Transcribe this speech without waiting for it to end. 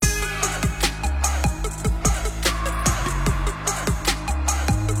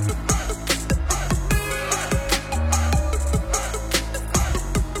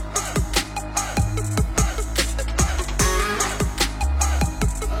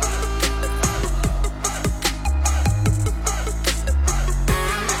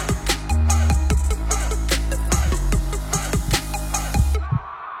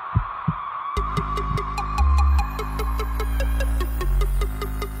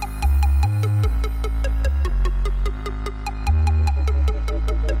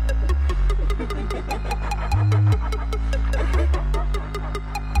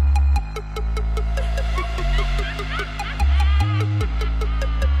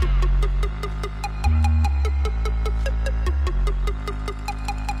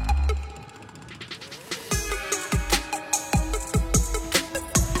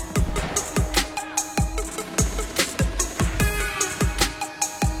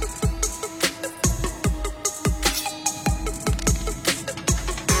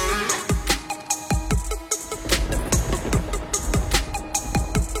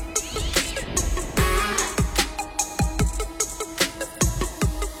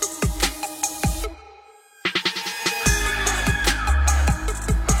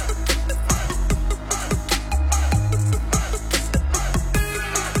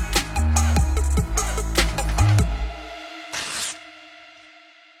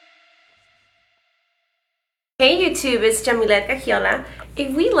Hey YouTube, it's Jamilet Cagiola.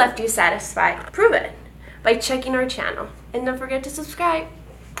 If we left you satisfied, prove it by checking our channel. And don't forget to subscribe.